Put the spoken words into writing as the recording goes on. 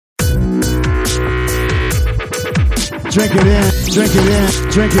drink it in, drink it in,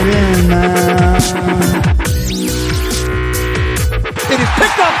 drink it in, man. It is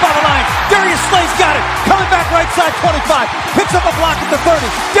picked off by the line. Darius Slay's got it. Coming back right side 25. Picks up a block at the 30.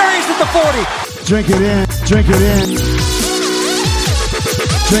 Darius at the 40. Drink it in, drink it in.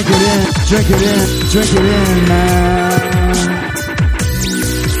 Drink it in, drink it in, drink it in, man.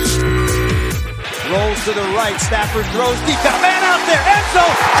 Rolls to the right. Stafford throws deep. Got a man out there. End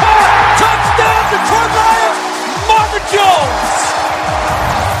zone. Caught. Touchdown, Detroit Lions. Marvin Jones.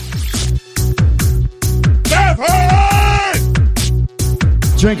 Stafford!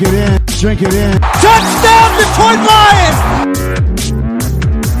 Drink it in, drink it in. Touchdown, Detroit Lions.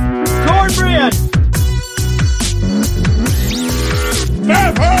 Cornbread.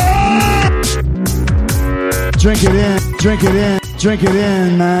 Stafford! Drink it in, drink it in, drink it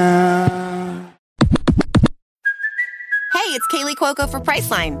in, man. Hey, it's Kaylee Cuoco for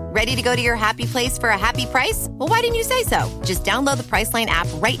Priceline. Ready to go to your happy place for a happy price? Well, why didn't you say so? Just download the Priceline app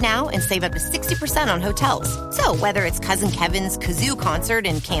right now and save up to 60% on hotels. So whether it's Cousin Kevin's Kazoo Concert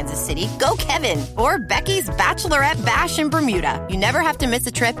in Kansas City, go Kevin, or Becky's Bachelorette Bash in Bermuda, you never have to miss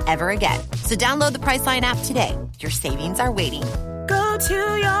a trip ever again. So download the Priceline app today. Your savings are waiting. Go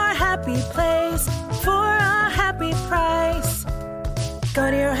to your happy place for a happy price.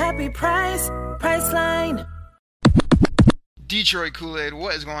 Go to your happy price, Priceline. Detroit Kool-Aid,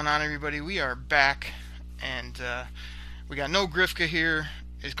 what is going on, everybody? We are back, and we got no Grifka here.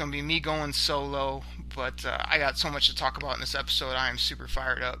 It's going to be me going solo, but I got so much to talk about in this episode. I am super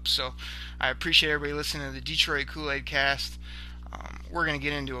fired up, so I appreciate everybody listening to the Detroit Kool-Aid cast. We're going to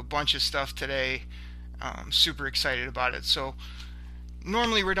get into a bunch of stuff today. I'm super excited about it. So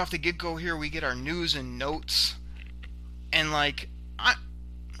normally right off the get-go here, we get our news and notes, and I'm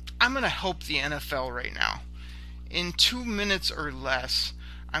going to help the NFL right now. In 2 minutes or less,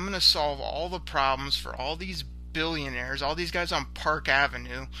 I'm going to solve all the problems for all these billionaires, all these guys on Park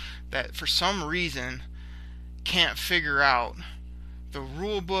Avenue that for some reason can't figure out the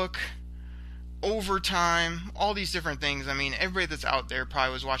rule book, overtime, all these different things. I mean, everybody that's out there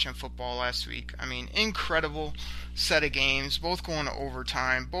probably was watching football last week. I mean, incredible set of games, both going to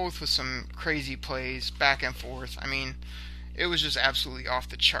overtime, both with some crazy plays back and forth. I mean, it was just absolutely off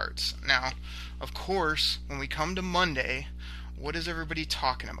the charts. Now, of course, when we come to Monday, what is everybody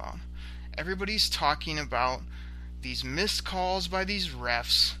talking about? Everybody's talking about these missed calls by these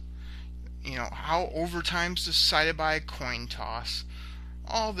refs, you know, how overtime's decided by a coin toss,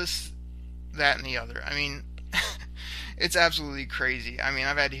 all this, that, and the other. I mean, it's absolutely crazy. I mean,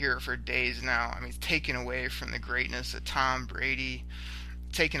 I've had to hear it for days now. I mean, it's taken away from the greatness of Tom Brady,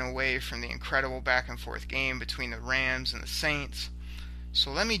 taken away from the incredible back and forth game between the Rams and the Saints. So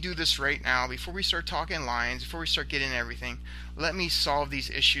let me do this right now before we start talking lines, before we start getting everything. Let me solve these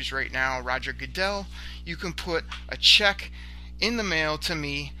issues right now. Roger Goodell, you can put a check in the mail to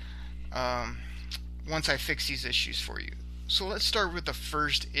me once I fix these issues for you. So let's start with the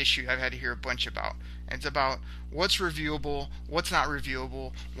first issue I've had to hear a bunch about. And it's about what's reviewable, what's not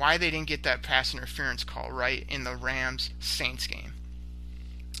reviewable, why they didn't get that pass interference call right in the Rams-Saints game.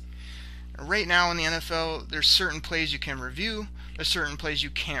 Right now in the NFL, there's certain plays you can review, there's certain plays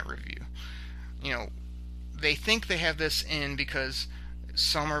you can't review. You know, they think they have this in because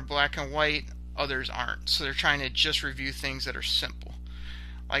some are black and white, others aren't. So they're trying to just review things that are simple.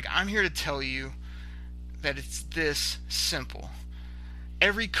 Like, I'm here to tell you that it's this simple.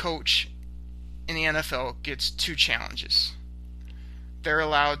 Every coach in the NFL gets 2 challenges. They're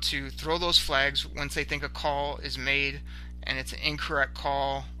allowed to throw those flags once they think a call is made and it's an incorrect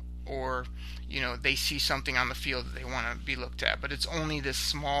call, or, you know, they see something on the field that they want to be looked at, but it's only this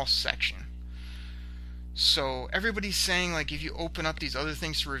small section. So everybody's saying, like, if you open up these other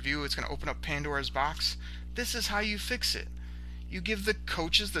things to review, it's going to open up Pandora's box. This is how you fix it. You give the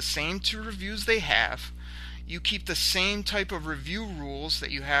coaches the same 2 reviews they have. You keep the same type of review rules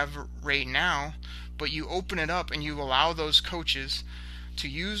that you have right now, but you open it up and you allow those coaches to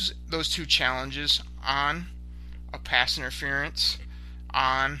use those 2 challenges on a pass interference,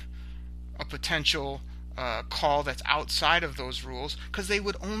 on a potential call that's outside of those rules, because they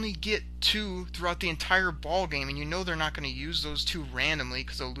would only get 2 throughout the entire ball game, and you know they're not going to use those 2 randomly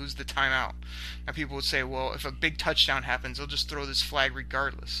because they'll lose the timeout. Now people would say, well, if a big touchdown happens, they'll just throw this flag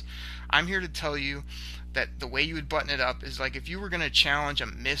regardless. I'm here to tell you that the way you would button it up is like if you were going to challenge a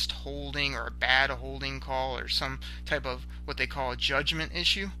missed holding or a bad holding call or some type of what they call a judgment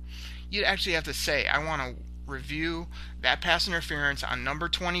issue, you'd actually have to say, I want to review that pass interference on number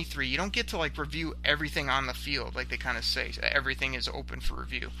 23. You don't get to like review everything on the field like they kind of say everything is open for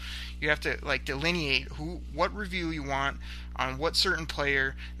review. You have to like delineate what review you want on what certain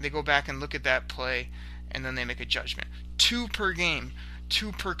player. They go back and look at that play and then they make a judgment. 2 per game,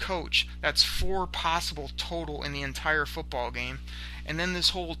 2 per coach. That's 4 possible total in the entire football game. And then this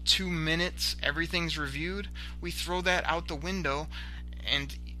whole 2 minutes, everything's reviewed, we throw that out the window,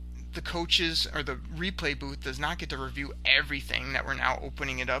 and the coaches or the replay booth does not get to review everything that we're now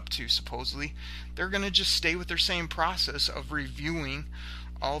opening it up to, supposedly. They're going to just stay with their same process of reviewing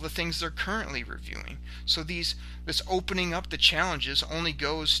all the things they're currently reviewing. So this opening up the challenges only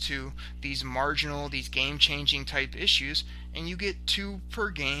goes to these marginal, these game-changing type issues, and you get 2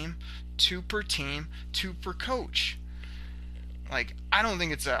 per game, 2 per team, 2 per coach. Like, I don't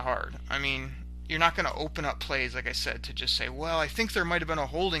think it's that hard. I mean, you're not going to open up plays, like I said, to just say, well, I think there might have been a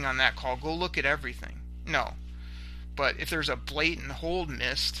holding on that call. Go look at everything. No. But if there's a blatant hold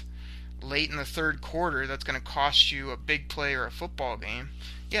missed late in the third quarter that's going to cost you a big play or a football game,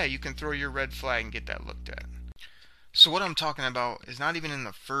 yeah, you can throw your red flag and get that looked at. So what I'm talking about is not even in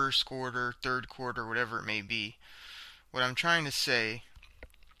the first quarter, third quarter, whatever it may be. What I'm trying to say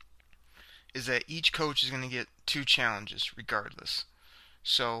is that each coach is going to get 2 challenges regardless.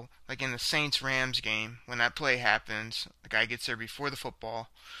 So, like in the Saints-Rams game, when that play happens, the guy gets there before the football.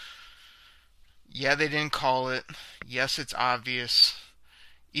 Yeah, they didn't call it. Yes, it's obvious.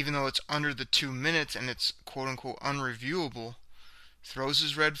 Even though it's under the 2 minutes and it's quote-unquote unreviewable, throws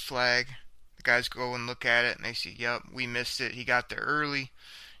his red flag. The guys go and look at it and they see, yep, we missed it. He got there early.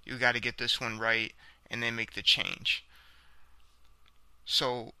 You got to get this one right. And they make the change.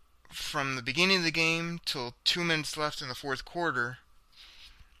 So, from the beginning of the game till 2 minutes left in the fourth quarter,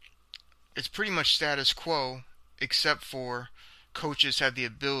 it's pretty much status quo, except for coaches have the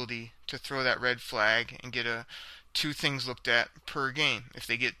ability to throw that red flag and get 2 things looked at per game. If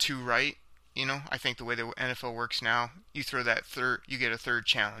they get 2 right, I think the way the NFL works now, you throw that you get a third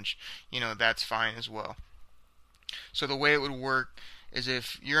challenge. That's fine as well. So the way it would work is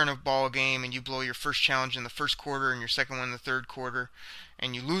if you're in a ball game and you blow your first challenge in the first quarter and your second one in the third quarter,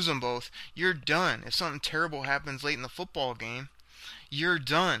 and you lose them both, you're done. If something terrible happens late in the football game, you're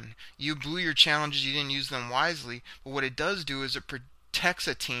done. You blew your challenges, you didn't use them wisely. But what it does do is it protects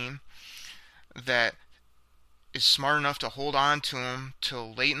a team that is smart enough to hold on to them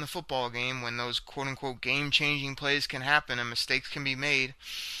till late in the football game when those quote-unquote game-changing plays can happen and mistakes can be made.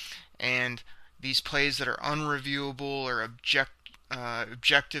 And these plays that are unreviewable or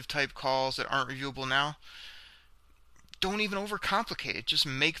objective type calls that aren't reviewable now, don't even overcomplicate it. Just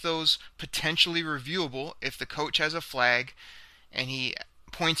make those potentially reviewable if the coach has a flag and he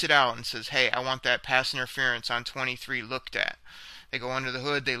points it out and says, hey, I want that pass interference on 23 looked at. They go under the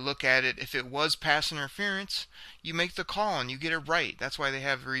hood, they look at it. If it was pass interference, you make the call and you get it right. That's why they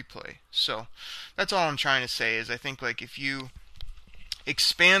have replay. So that's all I'm trying to say is I think like if you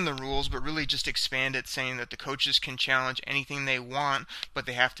expand the rules, but really just expand it saying that the coaches can challenge anything they want, but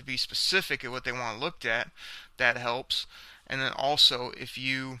they have to be specific at what they want looked at, that helps. And then also if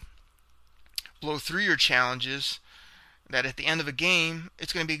you blow through your challenges, that at the end of a game,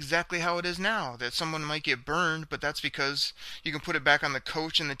 it's going to be exactly how it is now. That someone might get burned, but that's because you can put it back on the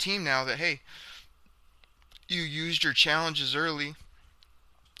coach and the team now that, hey, you used your challenges early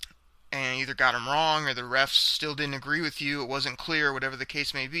and either got them wrong or the refs still didn't agree with you, it wasn't clear, whatever the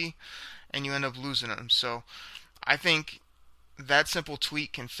case may be, and you end up losing them. So I think that simple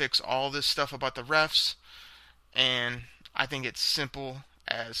tweak can fix all this stuff about the refs, and I think it's simple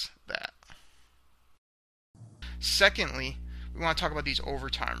as that. Secondly, we want to talk about these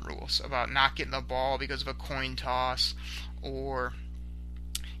overtime rules, about not getting the ball because of a coin toss, or,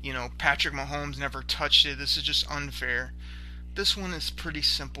 Patrick Mahomes never touched it, this is just unfair. This one is pretty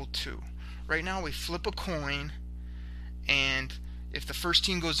simple too. Right now we flip a coin, and if the first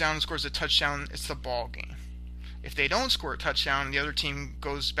team goes down and scores a touchdown, it's the ball game. If they don't score a touchdown and the other team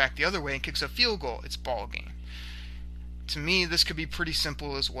goes back the other way and kicks a field goal, it's ball game. To me, this could be pretty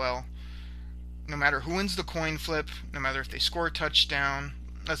simple as well. No matter who wins the coin flip, no matter if they score a touchdown,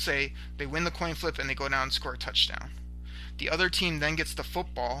 let's say they win the coin flip and they go down and score a touchdown. The other team then gets the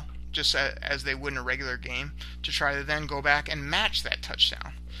football, just as they would in a regular game, to try to then go back and match that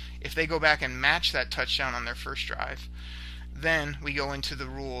touchdown. If they go back and match that touchdown on their first drive, then we go into the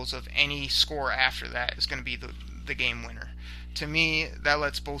rules of any score after that is going to be the game winner. To me, that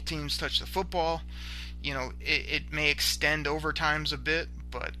lets both teams touch the football. It may extend overtimes a bit,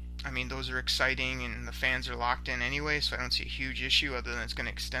 but those are exciting and the fans are locked in anyway, so I don't see a huge issue other than it's going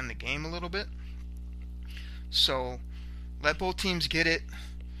to extend the game a little bit. So let both teams get it.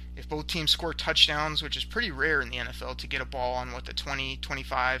 If both teams score touchdowns, which is pretty rare in the NFL to get a ball on the 20,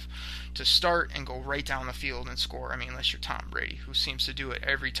 25 to start and go right down the field and score. Unless you're Tom Brady, who seems to do it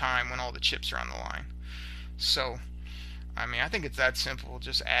every time when all the chips are on the line. So I mean, I think it's that simple,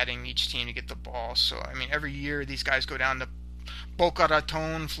 just adding each team to get the ball. So, I mean, every year these guys go down to Boca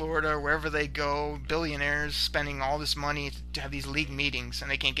Raton, Florida, wherever they go, billionaires spending all this money to have these league meetings, and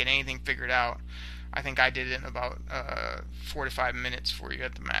they can't get anything figured out. I think I did it in about 4 to 5 minutes for you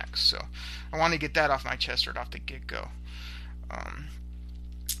at the max. So I want to get that off my chest right off the get-go.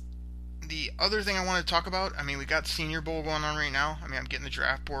 The other thing I want to talk about, I mean, we got Senior Bowl going on right now. I mean, I'm getting the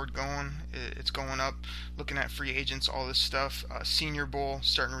draft board going. It's going up, looking at free agents, all this stuff. Senior Bowl,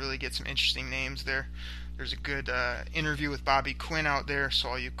 starting to really get some interesting names there. There's a good interview with Bobby Quinn out there, so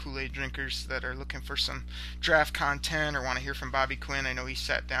all you Kool-Aid drinkers that are looking for some draft content or want to hear from Bobby Quinn, I know he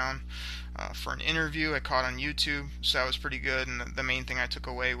sat down for an interview I caught on YouTube, so that was pretty good. And the main thing I took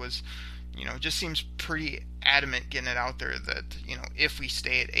away was, you know, it just seems pretty adamant getting it out there that, you know, if we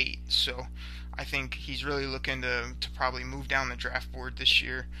stay at 8. So I think he's really looking to probably move down the draft board this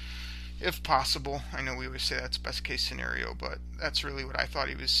year, if possible. I know we always say that's best case scenario, but that's really what I thought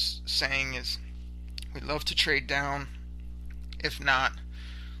he was saying is we'd love to trade down. If not,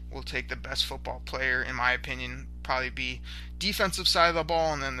 we'll take the best football player, in my opinion, probably be defensive side of the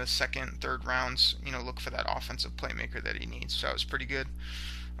ball, and then the second, third rounds, you know, look for that offensive playmaker that he needs. So that was pretty good.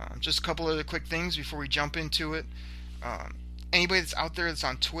 Just a couple other quick things before we jump into it. Anybody that's out there that's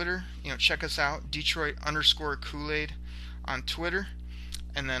on Twitter, you know, check us out, Detroit_Kool-Aid on Twitter.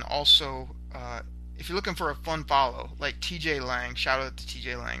 And then also, if you're looking for a fun follow, like TJ Lang, shout out to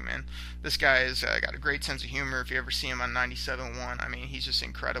TJ Lang, man. This guy has got a great sense of humor. If you ever see him on 97.1, I mean, he's just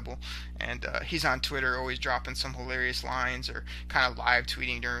incredible. And he's on Twitter, always dropping some hilarious lines or kind of live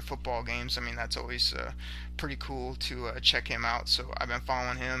tweeting during football games. I mean, that's always pretty cool to check him out. So I've been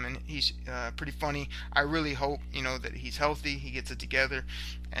following him, and he's pretty funny. I really hope, you know, that he's healthy, he gets it together,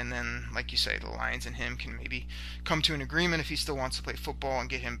 and then, like you say, the Lions and him can maybe come to an agreement if he still wants to play football and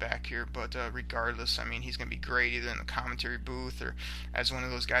get him back here. But regardless, I mean, he's going to be great either in the commentary booth or as one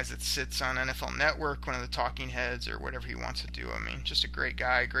of those guys that sits on NFL Network, one of the talking heads, or whatever he wants to do. I mean, just a great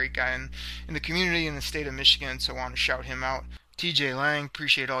guy in the community in the state of Michigan, so I want to shout him out. TJ Lang,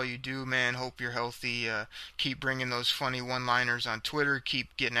 appreciate all you do, man. Hope you're healthy. Keep bringing those funny one-liners on Twitter.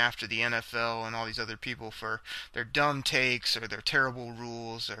 Keep getting after the NFL and all these other people for their dumb takes or their terrible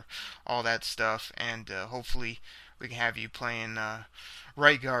rules or all that stuff. And hopefully we can have you playing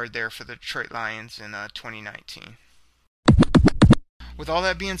right guard there for the Detroit Lions in 2019. With all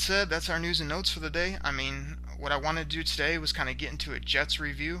that being said, that's our news and notes for the day. I mean, what I wanted to do today was kind of get into a Jets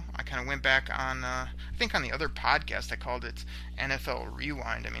review. I kind of went back on, I think on the other podcast, I called it NFL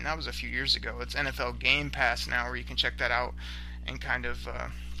Rewind. I mean, that was a few years ago. It's NFL Game Pass now, where you can check that out and kind of,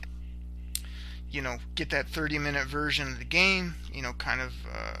 you know, get that 30-minute version of the game, you know, kind of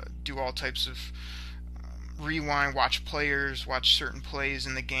do all types of rewind, watch players, watch certain plays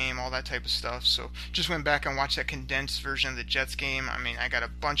in the game, all that type of stuff. So just went back and watched that condensed version of the Jets game. I mean, I got a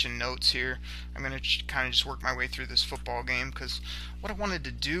bunch of notes here. I'm going to kind of just work my way through this football game, because what I wanted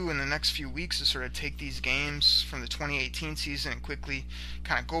to do in the next few weeks is sort of take these games from the 2018 season and quickly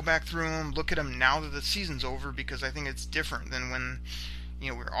kind of go back through them, look at them now that the season's over, because I think it's different than when, you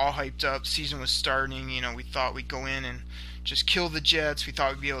know, we were all hyped up, season was starting, you know, we thought we'd go in and just kill the Jets, we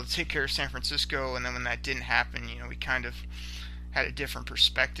thought we'd be able to take care of San Francisco, and then when that didn't happen, you know, we kind of had a different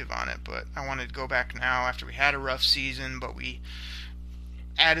perspective on it. But I wanted to go back now after we had a rough season, but we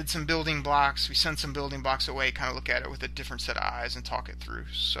added some building blocks, we sent some building blocks away, kind of look at it with a different set of eyes and talk it through.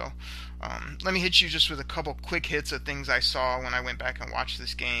 So let me hit you just with a couple quick hits of things I saw when I went back and watched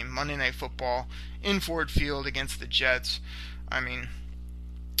this game. Monday Night Football in Ford Field against the Jets. I mean,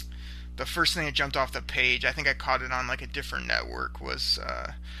 the first thing that jumped off the page, I think I caught it on like a different network, was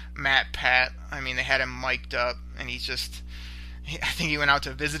Matt Pat. I mean, they had him mic'd up, and I think he went out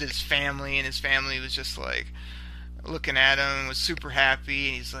to visit his family, and his family was just like looking at him and was super happy.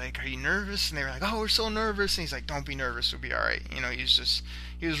 And he's like, "Are you nervous?" And they were like, "Oh, we're so nervous." And he's like, "Don't be nervous, we'll be all right." You know, he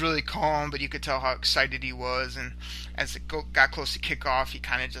was really calm, but you could tell how excited he was. And as it got close to kickoff, he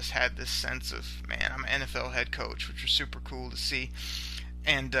kind of just had this sense of, man, I'm an NFL head coach, which was super cool to see.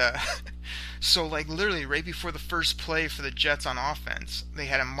 And so, like, literally right before the first play for the Jets on offense, they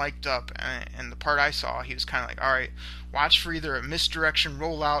had him mic'd up, and the part I saw, he was kind of like, all right, watch for either a misdirection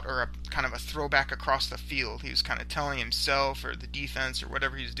rollout or a kind of a throwback across the field. He was kind of telling himself or the defense or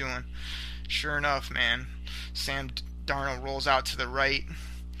whatever he was doing. Sure enough, man, Sam Darnold rolls out to the right,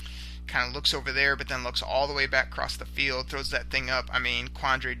 kind of looks over there, but then looks all the way back across the field, throws that thing up. I mean,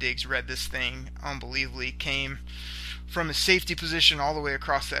 Quandre Diggs read this thing unbelievably, came from his safety position all the way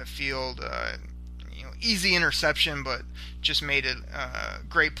across that field. You know, easy interception, but just made a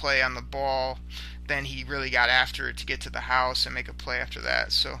great play on the ball. Then he really got after it to get to the house and make a play after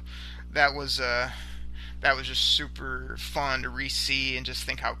that. So that was that was just super fun to re-see and just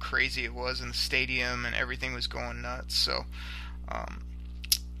think how crazy it was in the stadium and everything was going nuts. So,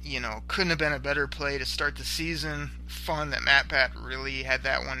 couldn't have been a better play to start the season. Fun that Matt Pat really had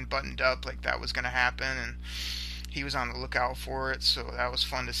that one buttoned up like that was going to happen, and he was on the lookout for it, so that was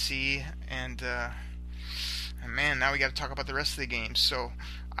fun to see. And man, now we got to talk about the rest of the game. So,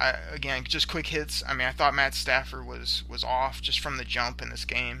 again, just quick hits. I mean, I thought Matt Stafford was off just from the jump in this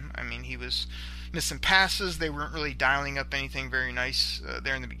game. I mean, he was missing passes. They weren't really dialing up anything very nice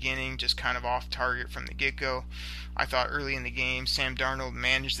there in the beginning, just kind of off target from the get-go. I thought early in the game, Sam Darnold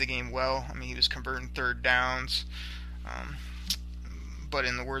managed the game well. I mean, he was converting third downs. But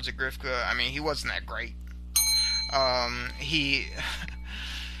in the words of Grifka, I mean, he wasn't that great.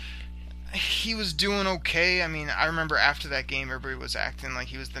 He was doing okay. I mean, I remember after that game, everybody was acting like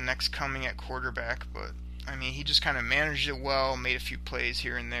he was the next coming at quarterback, but I mean, he just kind of managed it well, made a few plays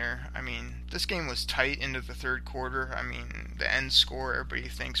here and there. I mean, this game was tight into the third quarter. I mean, the end score, everybody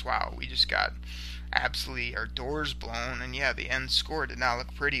thinks, wow, we just got absolutely our doors blown. And yeah, the end score did not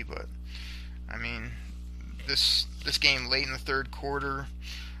look pretty, but I mean, this game late in the third quarter,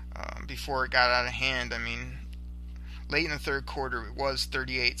 before it got out of hand, I mean, late in the third quarter, it was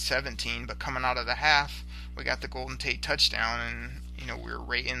 38-17, but coming out of the half, we got the Golden Tate touchdown, and we were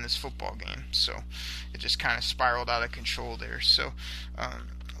right in this football game. So it just kind of spiraled out of control there. So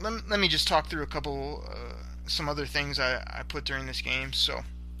let me just talk through a couple, some other things I put during this game. So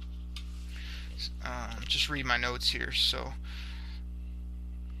just read my notes here. So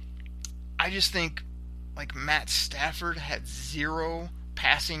I just think, like, Matt Stafford had 0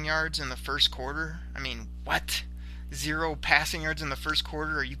 passing yards in the first quarter. I mean, what? 0 passing yards in the first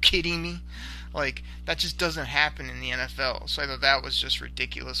quarter? Are you kidding me? Like, that just doesn't happen in the NFL. So I thought that was just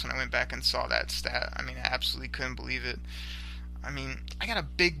ridiculous when I went back and saw that stat. I mean, I absolutely couldn't believe it. I mean, I got a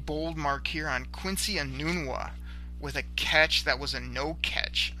big bold mark here on Quincy Enunwa with a catch that was a no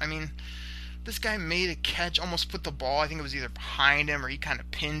catch. I mean, this guy made a catch, almost put the ball, I think it was either behind him or he kind of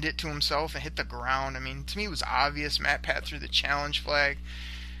pinned it to himself and hit the ground. I mean, to me it was obvious. Matt Pat threw the challenge flag.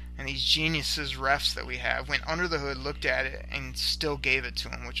 And these geniuses refs that we have went under the hood, looked at it, and still gave it to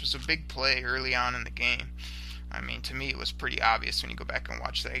him, which was a big play early on in the game. I mean, to me, it was pretty obvious when you go back and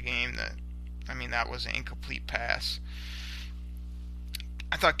watch that game that was an incomplete pass.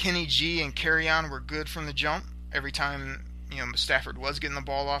 I thought Kenny G and Kerryon were good from the jump. Every time, Stafford was getting the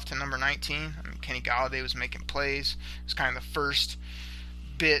ball off to number 19. I mean, Kenny Golladay was making plays. It was kind of the first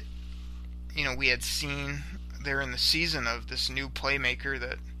bit, we had seen there in the season of this new playmaker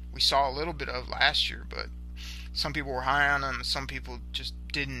that we saw a little bit of last year, but some people were high on him, some people just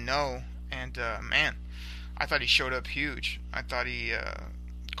didn't know, and man, I thought he showed up huge. I thought he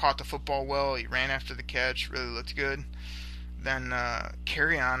caught the football well, he ran after the catch, really looked good. Then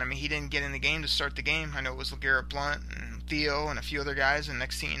Kerryon, I mean, he didn't get in the game to start the game. I know it was LeGarrette Blount and Theo and a few other guys, and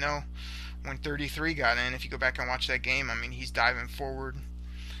next thing you know, when 33 got in, if you go back and watch that game, I mean, he's diving forward.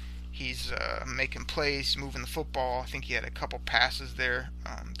 He's making plays, moving the football. I think he had a couple passes there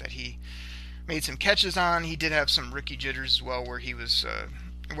that he made some catches on. He did have some rookie jitters as well, where he was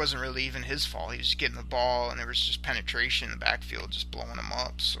it wasn't really even his fault. He was just getting the ball, and there was just penetration in the backfield, just blowing him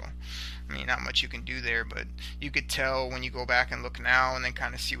up. So, I mean, not much you can do there, but you could tell when you go back and look now and then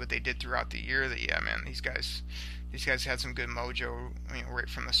kind of see what they did throughout the year that, yeah, man, these guys had some good mojo, right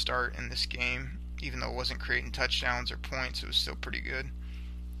from the start in this game. Even though it wasn't creating touchdowns or points, it was still pretty good.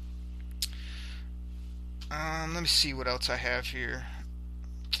 Let me see what else I have here.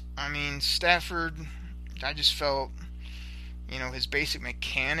 I mean, Stafford, I just felt, his basic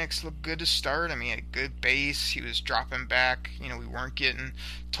mechanics looked good to start. I mean, he had a good base. He was dropping back. We weren't getting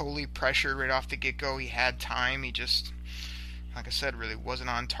totally pressured right off the get-go. He had time. He just, like I said, really wasn't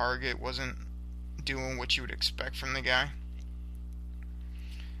on target, wasn't doing what you would expect from the guy.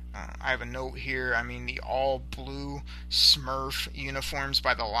 I have a note here. I mean, the all-blue Smurf uniforms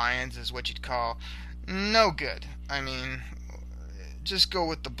by the Lions is what you'd call no good. I mean, just go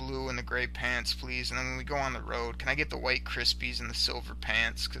with the blue and the gray pants, please. And then when we go on the road, can I get the white Crispies and the silver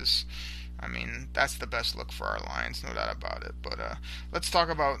pants? Because, I mean, that's the best look for our Lions, no doubt about it. But let's talk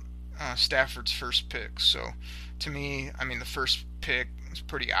about Stafford's first pick. So, to me, I mean, the first pick is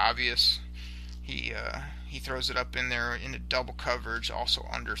pretty obvious. He throws it up in there into double coverage, also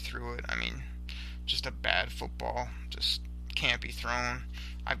underthrew it. I mean, just a bad football. Just can't be thrown.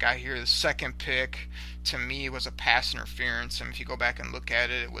 I've got here the second pick. To me, was a pass interference. I mean, if you go back and look at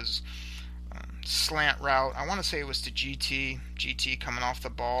it, it was slant route. I want to say it was to GT. GT coming off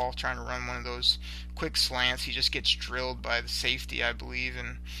the ball, trying to run one of those quick slants. He just gets drilled by the safety, I believe,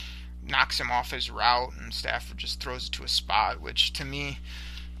 and knocks him off his route, and Stafford just throws it to a spot, which to me,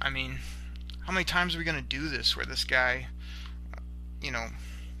 I mean, how many times are we going to do this where this guy,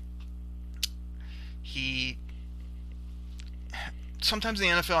 sometimes in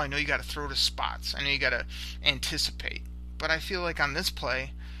the NFL, I know you got to throw to spots. I know you got to anticipate. But I feel like on this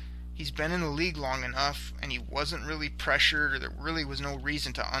play, he's been in the league long enough, and he wasn't really pressured, or there really was no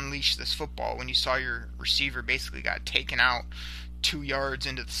reason to unleash this football when you saw your receiver basically got taken out 2 yards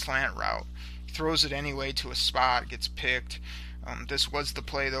into the slant route. He throws it anyway to a spot, gets picked. This was the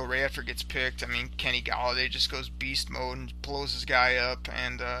play, though, right after it gets picked. I mean, Kenny Golladay just goes beast mode and blows his guy up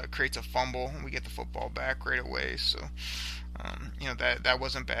and creates a fumble, and we get the football back right away. So, that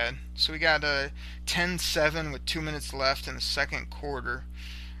wasn't bad. So we got 10-7 with 2 minutes left in the second quarter,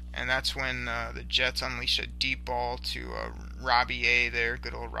 and that's when the Jets unleash a deep ball to Robbie A there,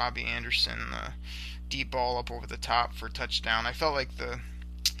 good old Robbie Anderson, deep ball up over the top for a touchdown. I felt like the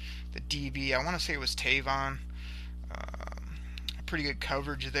DB, I want to say it was Tavon, pretty good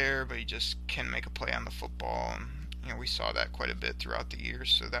coverage there, but he just can make a play on the football, and we saw that quite a bit throughout the year,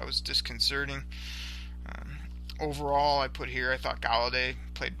 so that was disconcerting. Overall, I put here, I thought Golladay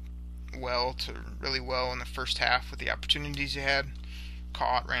played really well in the first half with the opportunities he had.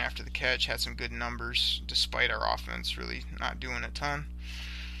 Caught, ran after the catch, had some good numbers despite our offense really not doing a ton.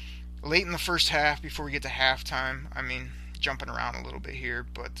 Late in the first half, before we get to halftime, jumping around a little bit here,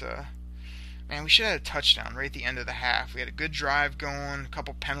 but man, we should have had a touchdown right at the end of the half. We had a good drive going, a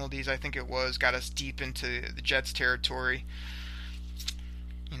couple penalties, I think it was, got us deep into the Jets' territory.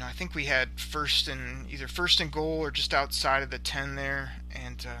 I think we had either first and goal or just outside of the 10 there,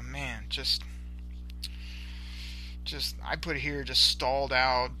 and I put here just stalled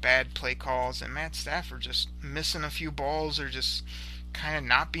out, bad play calls, and Matt Stafford just missing a few balls or just kind of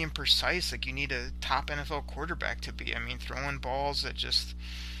not being precise like you need a top NFL quarterback to be. Throwing balls that just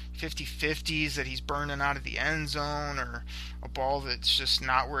 50-50s that he's burning out of the end zone, or a ball that's just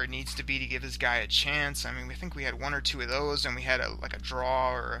not where it needs to be to give his guy a chance. We think we had one or two of those, and we had a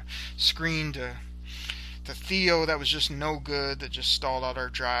draw or a screen to Theo that was just no good, that just stalled out our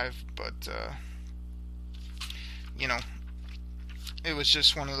drive. But it was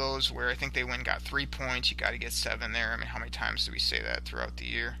just one of those where I think they went and got 3 points. You got to get 7 there. How many times do we say that throughout the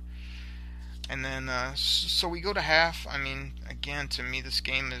year? And then, so we go to half. Again, to me, this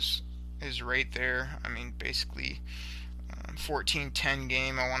game is right there. Basically, 14-10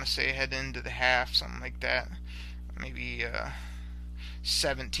 game, I want to say, head into the half, something like that. Maybe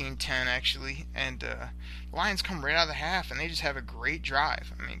 17-10, actually. And Lions come right out of the half, and they just have a great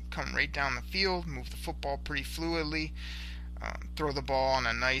drive. Come right down the field, move the football pretty fluidly, throw the ball on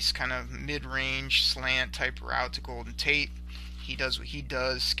a nice kind of mid-range slant type route to Golden Tate. He does what he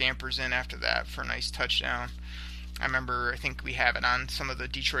does, scampers in after that for a nice touchdown. I think we have it on some of the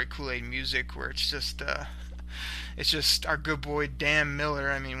Detroit Kool-Aid music where it's just our good boy Dan Miller,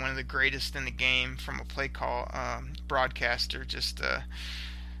 one of the greatest in the game from a play call broadcaster, just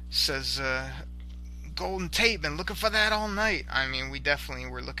says, Golden Tate, been looking for that all night. We definitely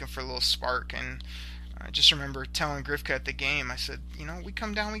were looking for a little spark, and I just remember telling Grifka at the game, I said, we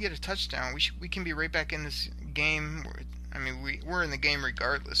come down, we get a touchdown, we can be right back in this game. We're in the game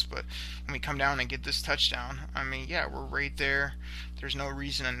regardless, but when we come down and get this touchdown, we're right there. There's no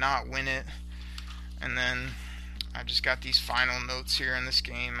reason to not win it. And then I just got these final notes here in this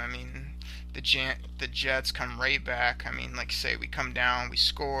game. The Jets come right back. Like I say, we come down, we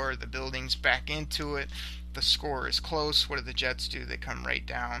score, the building's back into it. The score is close. What do the Jets do? They come right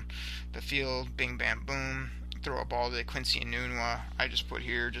down the field, bing, bam, boom, throw a ball to Quincy Enunwa. I just put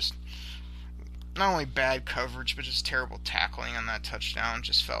here just not only bad coverage, but just terrible tackling on that touchdown.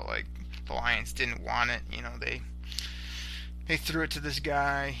 Just felt like the Lions didn't want it. They threw it to this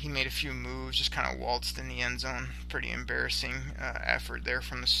guy. He made a few moves, just kind of waltzed in the end zone. Pretty embarrassing effort there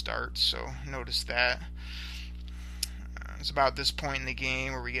from the start, so notice that. It's about this point in the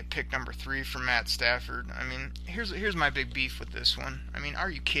game where we get pick number 3 from Matt Stafford. Here's my big beef with this one. Are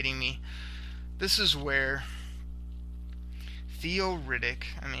you kidding me? This is where Theo Riddick,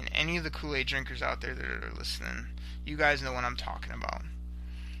 any of the Kool-Aid drinkers out there that are listening, you guys know what I'm talking about.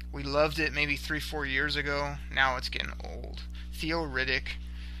 We loved it maybe 3-4 years ago. Now it's getting old. Theo Riddick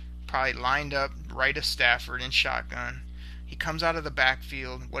probably lined up right of Stafford in shotgun. He comes out of the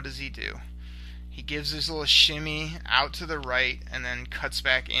backfield. What does he do? He gives his little shimmy out to the right and then cuts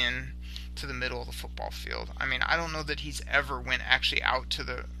back in to the middle of the football field. I don't know that he's ever went actually out to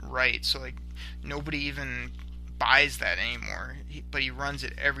the right, so nobody even buys that anymore, but he runs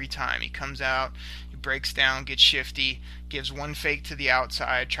it every time. He comes out, he breaks down, gets shifty, gives one fake to the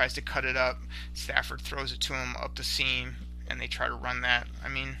outside, tries to cut it up. Stafford throws it to him up the seam, and they try to run that.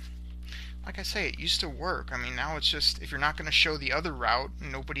 like I say, it used to work. I mean, now it's just, if you're not going to show the other route,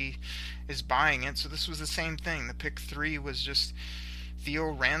 nobody is buying it. So this was the same thing. The pick 3 was just,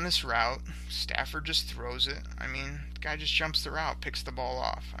 Theo ran this route, Stafford just throws it. I mean, the guy just jumps the route, picks the ball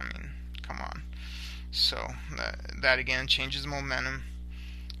off. I mean, come on. So that again changes the momentum.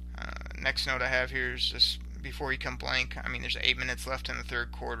 Next note I have here is just before you come blank. I mean, there's 8 minutes left in the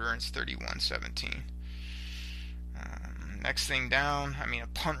third quarter, and it's 31-17. Next thing down, I mean, a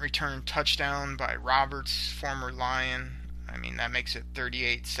punt return touchdown by Roberts, former Lion. I mean, that makes it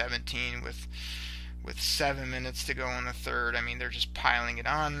 38-17 with 7 minutes to go in the third. I mean, they're just piling it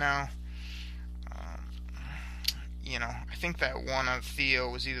on now. I think that one of Theo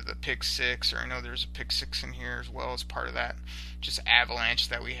was either the pick 6, or I know there's a pick 6 in here as well as part of that just avalanche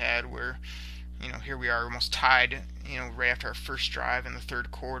that we had where, here we are almost tied, right after our first drive in the third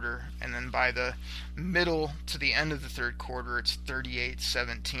quarter, and then by the middle to the end of the third quarter, it's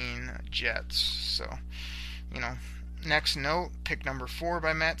 38-17 Jets. So, next note, pick number 4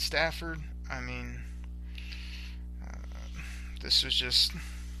 by Matt Stafford. I mean, this was just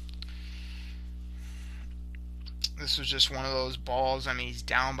one of those balls. I mean, he's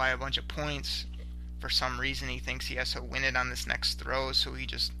down by a bunch of points. For some reason, he thinks he has to win it on this next throw, so he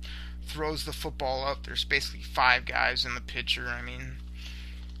just throws the football up. There's basically 5 guys in the pitcher. I mean,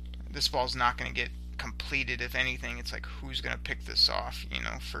 this ball's not going to get completed. If anything, it's like, who's going to pick this off,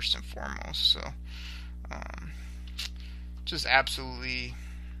 first and foremost. So, just absolutely,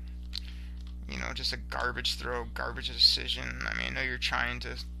 just a garbage throw, garbage decision. I mean, I know you're trying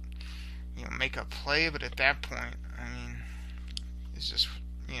to, make a play, but at that point, I mean, it's just,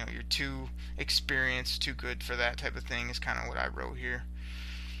 you're too experienced, too good for that type of thing is kind of what I wrote here.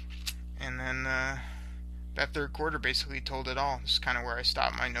 And then that third quarter basically told it all. This is kind of where I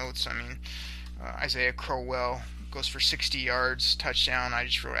stopped my notes. I mean, Isaiah Crowell goes for 60 yards, touchdown. I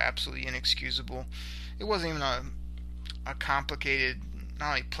just wrote absolutely inexcusable. It wasn't even a complicated, not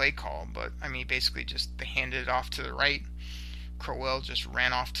only play call, but, I mean, basically just they handed it off to the right. Crowell just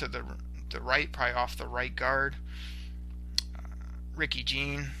ran off to the right, probably off the right guard. Ricky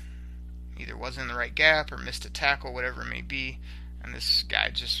Jean either wasn't in the right gap or missed a tackle, whatever it may be. And this guy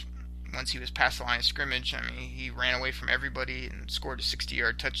just, once he was past the line of scrimmage, I mean, he ran away from everybody and scored a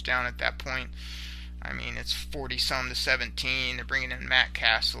 60-yard touchdown at that point. I mean, it's 40-some to 17. They're bringing in Matt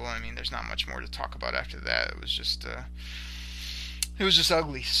Castle. I mean, there's not much more to talk about after that. It was just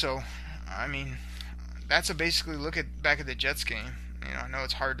ugly. So, I mean, that's a basically look back at the Jets game. I know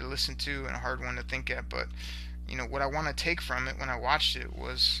it's hard to listen to and a hard one to think at, but, what I want to take from it when I watched it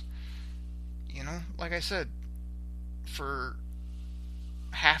was, like I said, for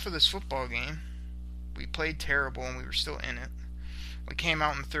half of this football game, we played terrible and we were still in it. We came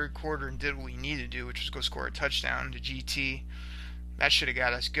out in the third quarter and did what we needed to do, which was go score a touchdown to GT. That should have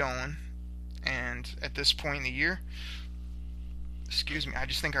got us going. And at this point in the year, I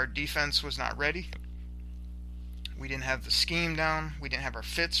just think our defense was not ready. We didn't have the scheme down. We didn't have our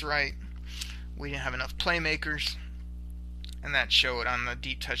fits right. We didn't have enough playmakers. And that showed on the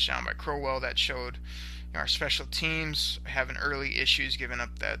deep touchdown by Crowell. That showed our special teams having early issues, giving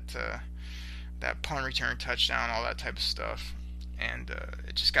up that punt return touchdown, all that type of stuff. And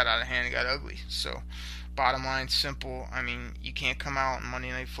it just got out of hand and got ugly. So, bottom line, simple. I mean, you can't come out on Monday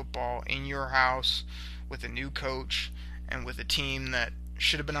Night Football in your house with a new coach and with a team that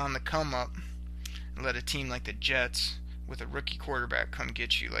should have been on the come up and let a team like the Jets with a rookie quarterback come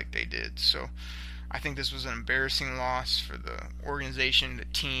get you like they did. So, I think this was an embarrassing loss for the organization, the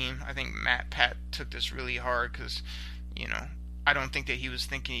team. I think Matt Pat took this really hard because, I don't think that he was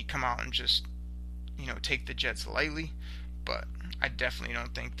thinking he'd come out and just, take the Jets lightly. But I definitely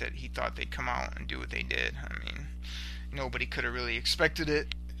don't think that he thought they'd come out and do what they did. I mean, nobody could have really expected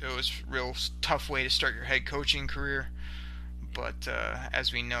it. It was a real tough way to start your head coaching career. But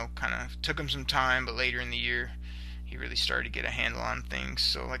as we know, kind of took him some time, but later in the year, he really started to get a handle on things.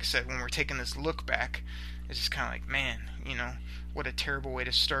 So like I said, when we're taking this look back, it's just kind of like, man, what a terrible way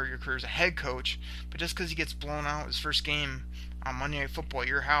to start your career as a head coach. But just because he gets blown out his first game on Monday Night Football at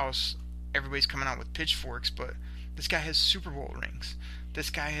your house, everybody's coming out with pitchforks. But this guy has Super Bowl rings. This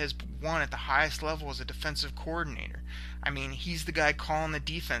guy has won at the highest level as a defensive coordinator. I mean, he's the guy calling the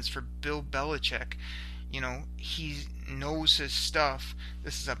defense for Bill Belichick. He knows his stuff.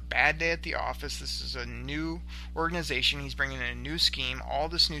 This is a bad day at the office. This is a new organization. He's bringing in a new scheme, all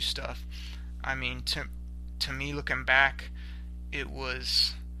this new stuff. I mean, to me, looking back, it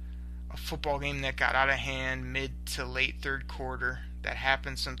was a football game that got out of hand mid to late third quarter. That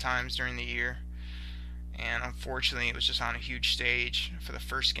happens sometimes during the year. And unfortunately, it was just on a huge stage for the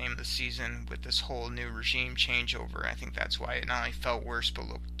first game of the season with this whole new regime changeover. I think that's why it not only felt worse, but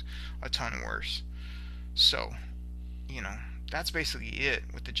looked a ton worse. So, that's basically it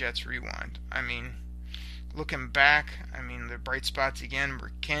with the Jets Rewind. I mean, looking back, the bright spots again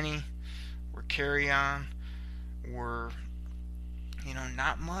were Kenny, were Kerryon, were,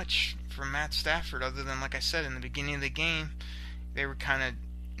 not much from Matt Stafford other than, like I said, in the beginning of the game, they were kind of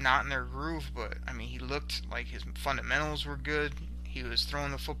not in their groove, but, he looked like his fundamentals were good. He was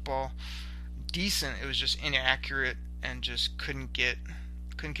throwing the football decent. It was just inaccurate and just couldn't get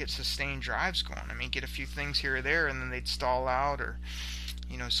sustained drives going. Get a few things here or there, and then they'd stall out, or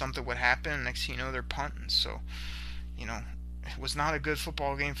something would happen, and next thing you know, they're punting. So, it was not a good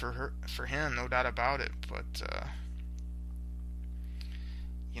football game for him, no doubt about it. But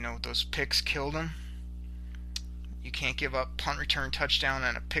those picks killed him. You can't give up punt return touchdown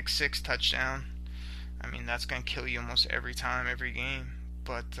and a pick six touchdown. That's going to kill you almost every time, every game.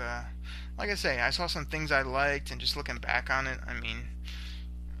 But like I say, I saw some things I liked, and just looking back on it,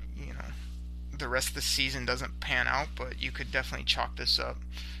 the rest of the season doesn't pan out, but you could definitely chalk this up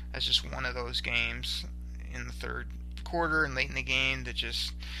as just one of those games in the third quarter and late in the game that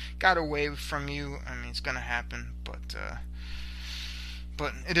just got away from you. It's going to happen, but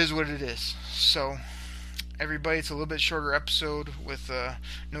it is what it is. So, everybody, it's a little bit shorter episode with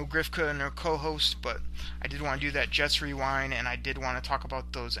no Grifka and no co-host, but I did want to do that Jets Rewind, and I did want to talk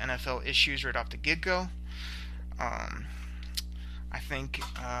about those NFL issues right off the get-go. I think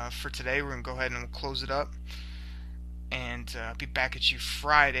for today we're going to go ahead and we'll close it up and be back at you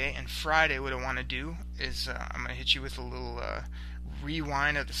Friday. And Friday, what I want to do is I'm going to hit you with a little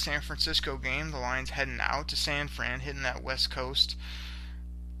rewind of the San Francisco game. The Lions heading out to San Fran, hitting that West Coast,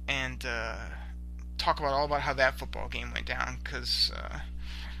 and talk all about how that football game went down, because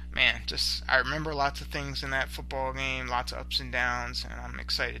I remember lots of things in that football game, lots of ups and downs, and I'm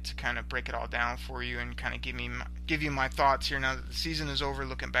excited to kind of break it all down for you and kind of give you my thoughts here now that the season is over,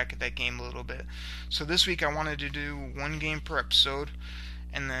 looking back at that game a little bit. So this week I wanted to do one game per episode,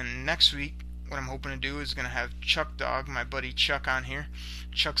 and then next week what I'm hoping to do is going to have Chuck Dog, my buddy Chuck, on here.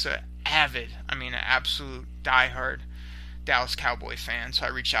 Chuck's an absolute diehard Dallas Cowboy fan. So I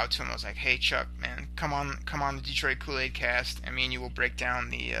reached out to him. I was like, "Hey Chuck, man, come on the Detroit Kool-Aid cast, and me and you will break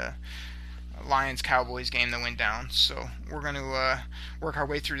down the Lions Cowboys game that went down." So we're going to work our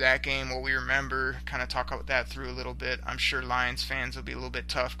way through that game, what we remember, kind of talk about that through a little bit. I'm sure Lions fans will be a little bit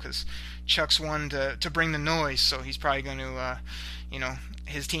tough because Chuck's one to bring the noise, so he's probably going to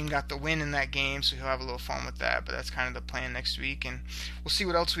his team got the win in that game, so he'll have a little fun with that. But that's kind of the plan next week, and we'll see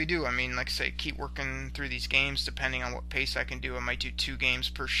what else we do. Like I say, keep working through these games depending on what pace I can do. I might do 2 games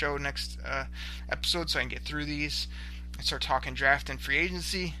per show next episode so I can get through these and start talking draft and free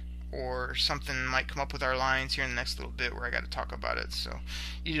agency, or something might come up with our Lions here in the next little bit where I got to talk about it. So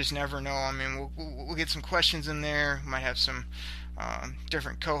you just never know. We'll get some questions in there. We might have some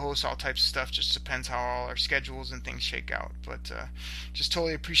different co-hosts, all types of stuff. Just depends how all our schedules and things shake out. But just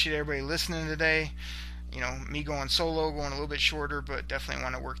totally appreciate everybody listening today. Me going solo, going a little bit shorter, but definitely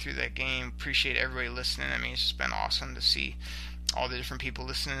want to work through that game. Appreciate everybody listening. It's just been awesome to see all the different people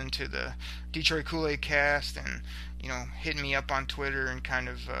listening to the Detroit Kool-Aid cast, and hitting me up on Twitter and kind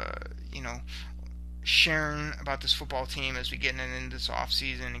of sharing about this football team as we get into this off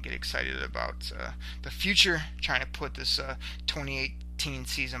season and get excited about the future, trying to put this 2018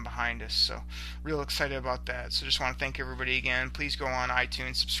 season behind us. So real excited about that. So just want to thank everybody again. Please go on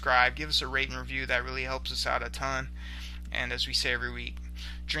iTunes, subscribe, give us a rate and review. That really helps us out a ton. And as we say every week,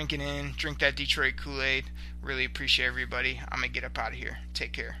 drink it in, drink that Detroit Kool-Aid. Really appreciate everybody. I'm going to get up out of here.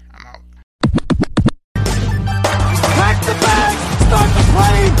 Take care. I'm out. Pack the bag, start the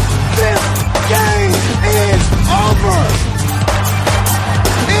plane. This game is over.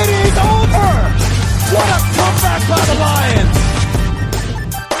 It is over. What a comeback by the Lions.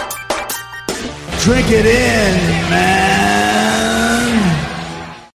 Drink it in, man.